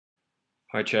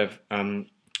Hi Jev,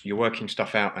 you're working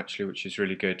stuff out actually, which is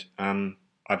really good.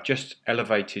 I've just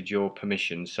elevated your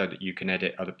permissions so that you can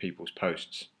edit other people's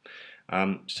posts.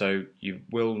 So you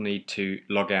will need to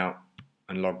log out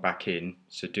and log back in.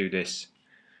 So do this.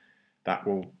 That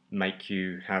will make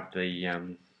you have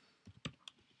the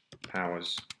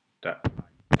powers that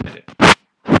I edit.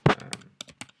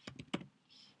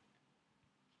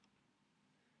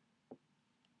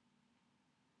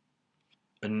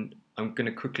 And I'm going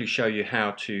to quickly show you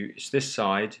how to, it's this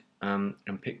side, and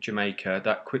pick Jamaica.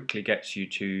 That quickly gets you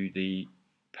to the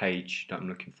page that I'm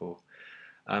looking for.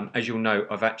 As you'll note,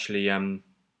 I've actually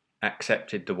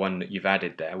accepted the one that you've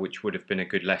added there, which would have been a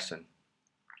good lesson.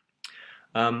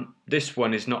 This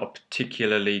one is not a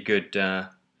particularly good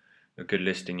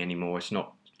listing anymore. It's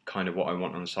not kind of what I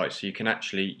want on the site. So you can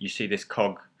actually, you see this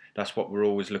cog, that's what we're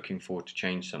always looking for to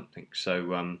change something.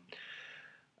 So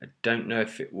I don't know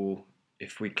if it will,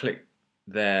 if we click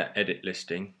there, edit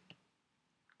listing,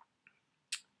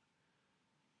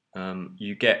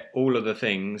 you get all of the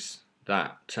things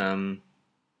that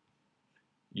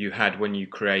you had when you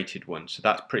created one. So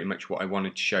that's pretty much what I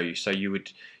wanted to show you. So you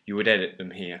would edit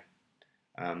them here,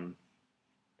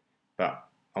 but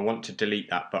I want to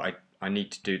delete that, but I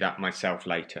need to do that myself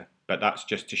later. But that's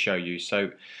just to show you.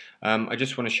 So I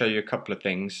just want to show you a couple of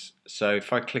things. So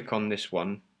if I click on this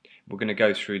one, we're going to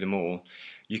go through them all.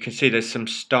 You can see there's some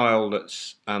style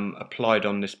that's applied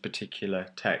on this particular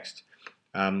text.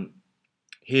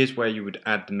 Here's where you would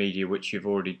add the media, which you've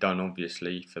already done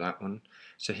obviously for that one.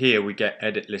 So here we get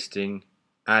edit listing,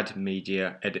 add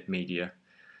media, edit media.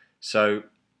 So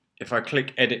if I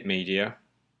click edit media,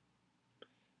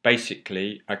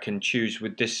 basically I can choose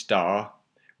with this star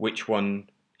which one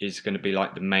is going to be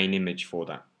like the main image for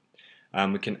that.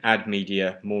 We can add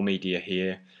media, more media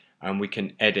here, and we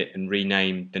can edit and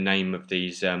rename the name of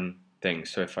these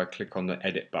things. So if I click on the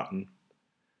edit button,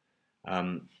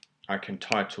 I can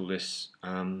title this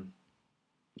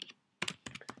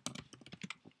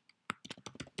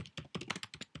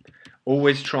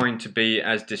always trying to be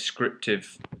as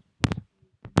descriptive,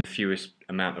 fewest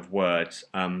amount of words,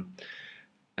 and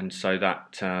so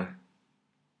that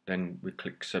then we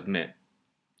click submit,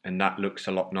 and that looks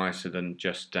a lot nicer than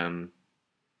just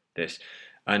this.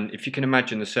 And if you can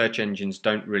imagine, the search engines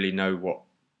don't really know what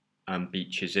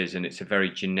beaches is, and it's a very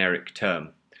generic term.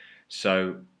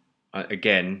 So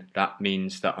again, that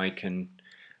means that I can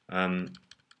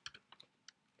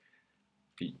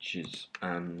beaches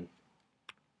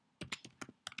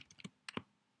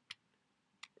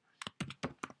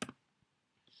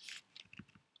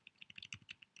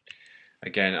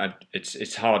again,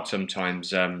 it's hard sometimes.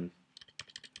 So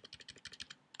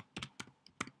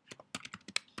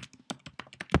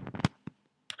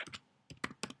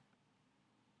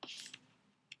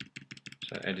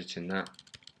editing that.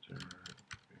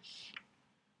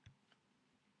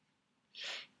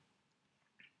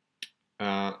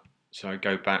 So I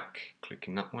go back,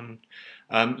 clicking that one.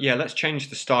 Yeah, let's change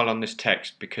the style on this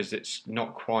text because it's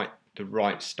not quite the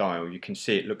right style. You can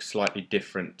see it looks slightly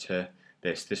different to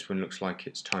this. This one looks like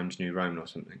it's Times New Roman or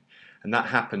something. And that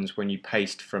happens when you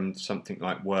paste from something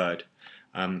like Word.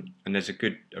 And there's a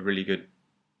really good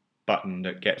button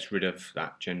that gets rid of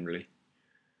that generally.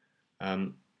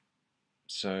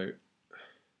 So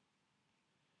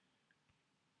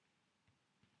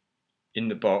in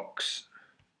the box,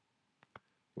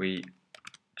 we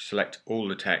select all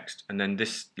the text, and then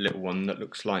this little one that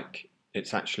looks like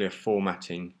it's actually a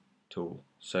formatting tool.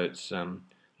 So it's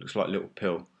looks like a little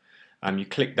pill. You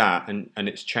click that, and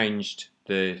it's changed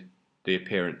the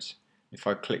appearance. If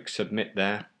I click submit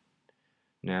there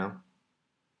now,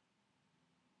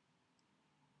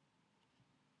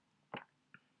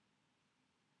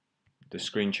 the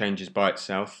screen changes by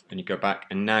itself, and you go back,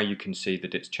 and now you can see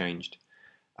that it's changed.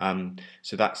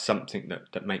 So that's something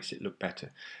that makes it look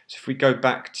better. So if we go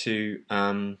back to,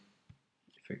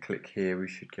 if we click here,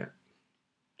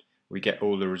 we get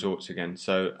all the resorts again.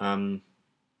 So can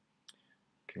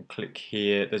click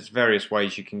here. There's various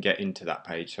ways you can get into that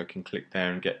page. So I can click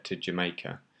there and get to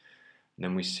Jamaica, and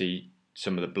then we see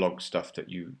some of the blog stuff that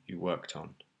you worked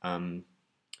on.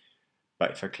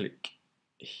 But if I click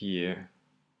here,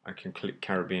 I can click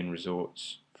Caribbean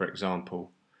resorts, for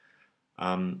example.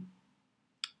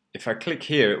 If I click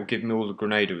here, it will give me all the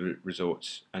Grenada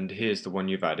resorts, and here's the one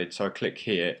you've added. So I click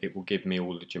here, it will give me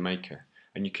all the Jamaica,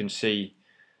 and you can see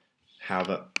how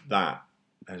that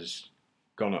has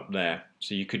gone up there.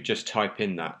 So you could just type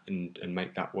in that and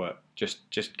make that work.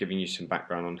 Just giving you some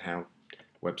background on how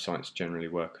websites generally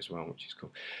work as well, which is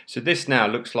cool. So this now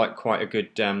looks like quite a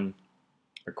good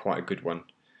one.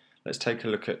 Let's take a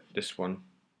look at this one.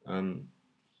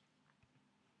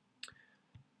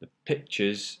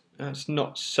 pictures, that's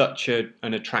not such an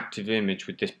attractive image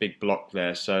with this big block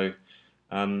there, so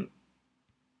that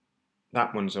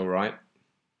one's alright.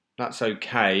 That's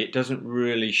okay. It doesn't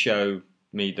really show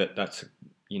me that that's,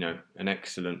 you know, an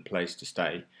excellent place to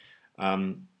stay.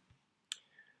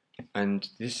 And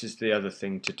this is the other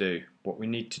thing to do. What we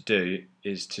need to do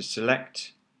is to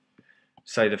select,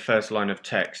 say, the first line of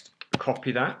text,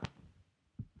 copy that,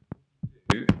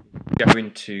 go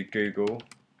into Google,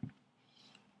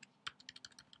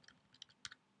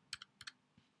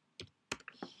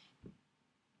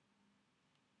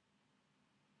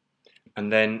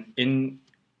 and then in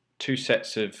two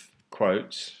sets of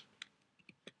quotes,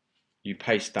 you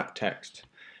paste that text.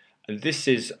 And this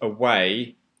is a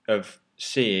way of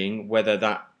seeing whether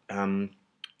that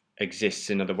exists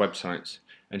in other websites.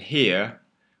 And here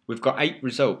we've got 8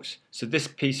 results. So this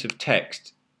piece of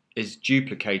text is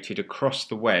duplicated across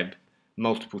the web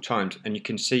multiple times, and you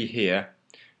can see here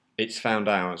it's found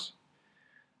ours.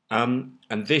 And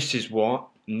this is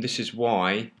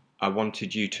why I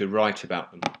wanted you to write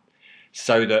about them,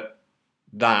 so that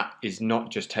that is not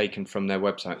just taken from their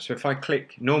website. So if I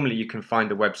click, normally you can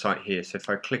find the website here, so if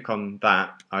I click on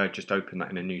that, I just open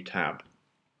that in a new tab.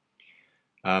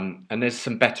 And there's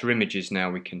some better images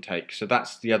now we can take. So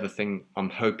that's the other thing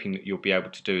I'm hoping that you'll be able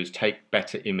to do, is take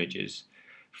better images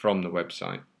from the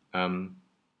website.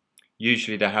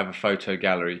 Usually they have a photo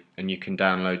gallery and you can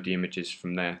download the images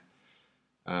from there.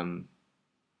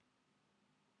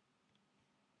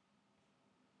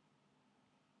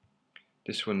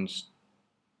 This one's,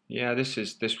 yeah, this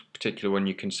particular one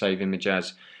you can save image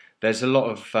as. There's a lot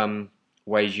of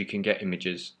ways you can get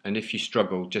images, and if you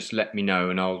struggle, just let me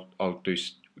know and I'll do,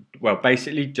 well,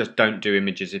 basically just don't do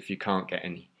images if you can't get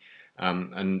any,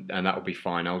 and that'll be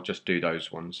fine. I'll just do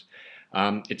those ones.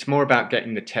 It's more about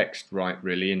getting the text right,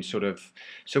 really, and sort of,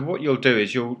 so what you'll do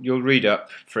is you'll read up,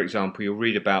 for example, you'll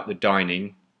read about the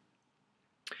dining,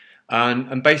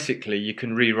 and basically you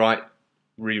can rewrite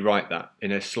that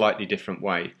in a slightly different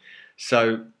way.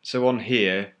 So on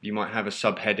here you might have a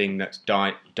subheading that's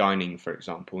dining, for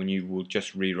example, and you will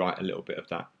just rewrite a little bit of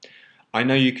that. I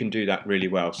know you can do that really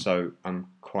well, so I'm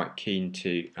quite keen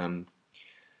to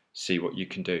see what you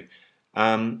can do.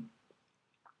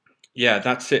 Yeah,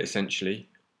 that's it essentially.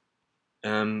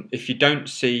 If you don't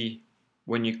see,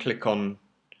 when you click on,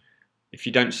 if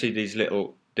you don't see this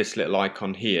little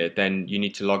icon here, then you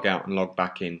need to log out and log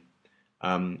back in.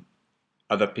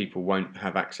 Other people won't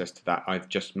have access to that. I've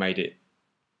just made it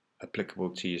applicable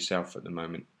to yourself at the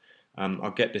moment.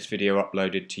 I'll get this video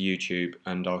uploaded to YouTube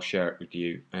and I'll share it with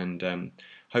you, and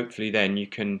hopefully then you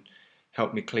can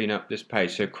help me clean up this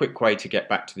page. So a quick way to get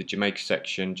back to the Jamaica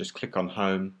section, just click on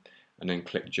Home and then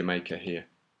click Jamaica here.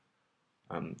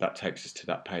 That takes us to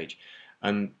that page.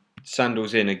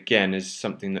 Sandals Inn again is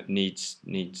something that needs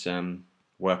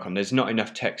work on. There's not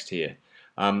enough text here.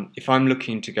 If I'm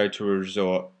looking to go to a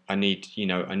resort, I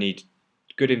need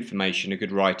good information, a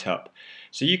good write-up.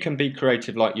 So you can be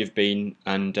creative like you've been,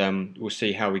 and we'll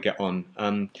see how we get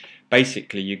on.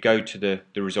 Basically, you go to the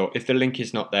resort. If the link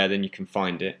is not there, then you can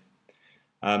find it.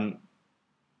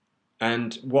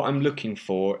 And what I'm looking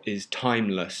for is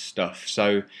timeless stuff.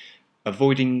 So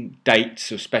avoiding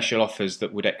dates or special offers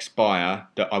that would expire,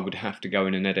 that I would have to go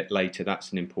in and edit later.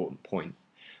 That's an important point.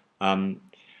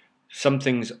 Some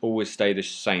things always stay the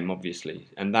same, obviously,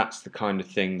 and that's the kind of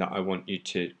thing that I want you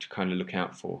to kind of look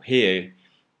out for. Here,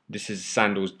 this is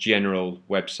Sandals' general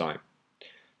website,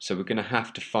 so we're going to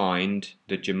have to find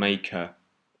the Jamaica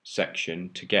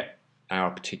section to get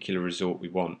our particular resort we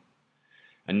want.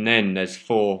 And then there's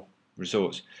 4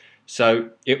 resorts,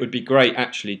 so it would be great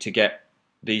actually to get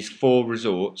these 4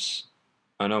 resorts.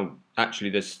 I know actually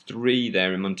there's 3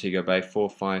 there in Montego Bay, 4,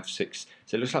 5, 6,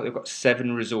 so it looks like they've got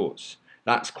 7 resorts.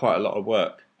 That's quite a lot of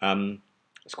work.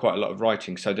 It's quite a lot of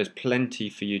writing, so there's plenty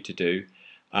for you to do.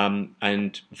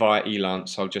 And via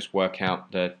Elance, I'll just work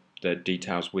out the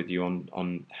details with you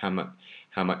on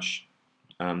how much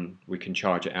we can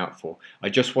charge it out for. I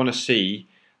just want to see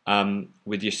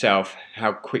with yourself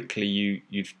how quickly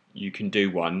you can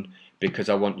do one, because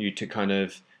I want you to kind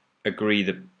of agree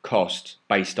the cost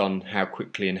based on how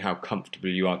quickly and how comfortable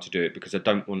you are to do it, because I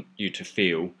don't want you to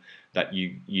feel that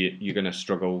you're going to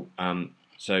struggle.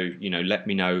 So let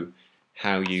me know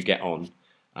how you get on.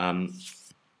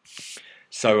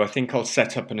 So I think I'll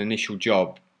set up an initial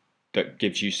job that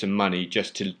gives you some money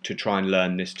just to try and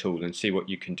learn this tool and see what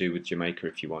you can do with Jamaica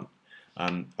if you want.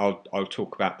 I'll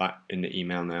talk about that in the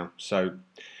email now. So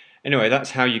anyway,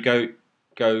 that's how you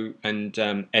go and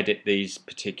edit these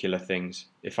particular things.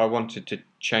 If I wanted to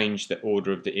change the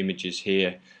order of the images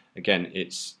here, again,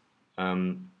 it's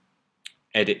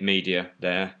edit media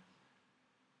there,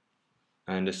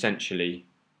 and essentially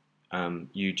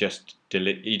you just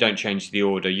delete. You don't change the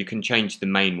order. You can change the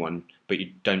main one, but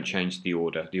you don't change the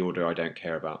order. The order I don't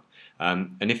care about.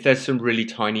 And if there's some really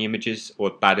tiny images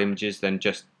or bad images, then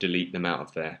just delete them out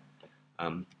of there,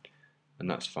 and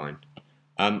that's fine.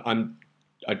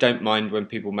 I don't mind when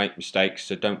people make mistakes,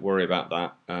 so don't worry about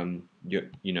that.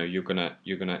 You're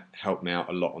gonna help me out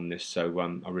a lot on this, so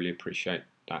I really appreciate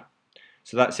that.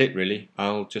 So that's it really.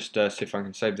 I'll just see if I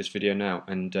can save this video now,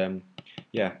 and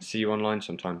yeah, see you online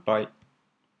sometime. Bye.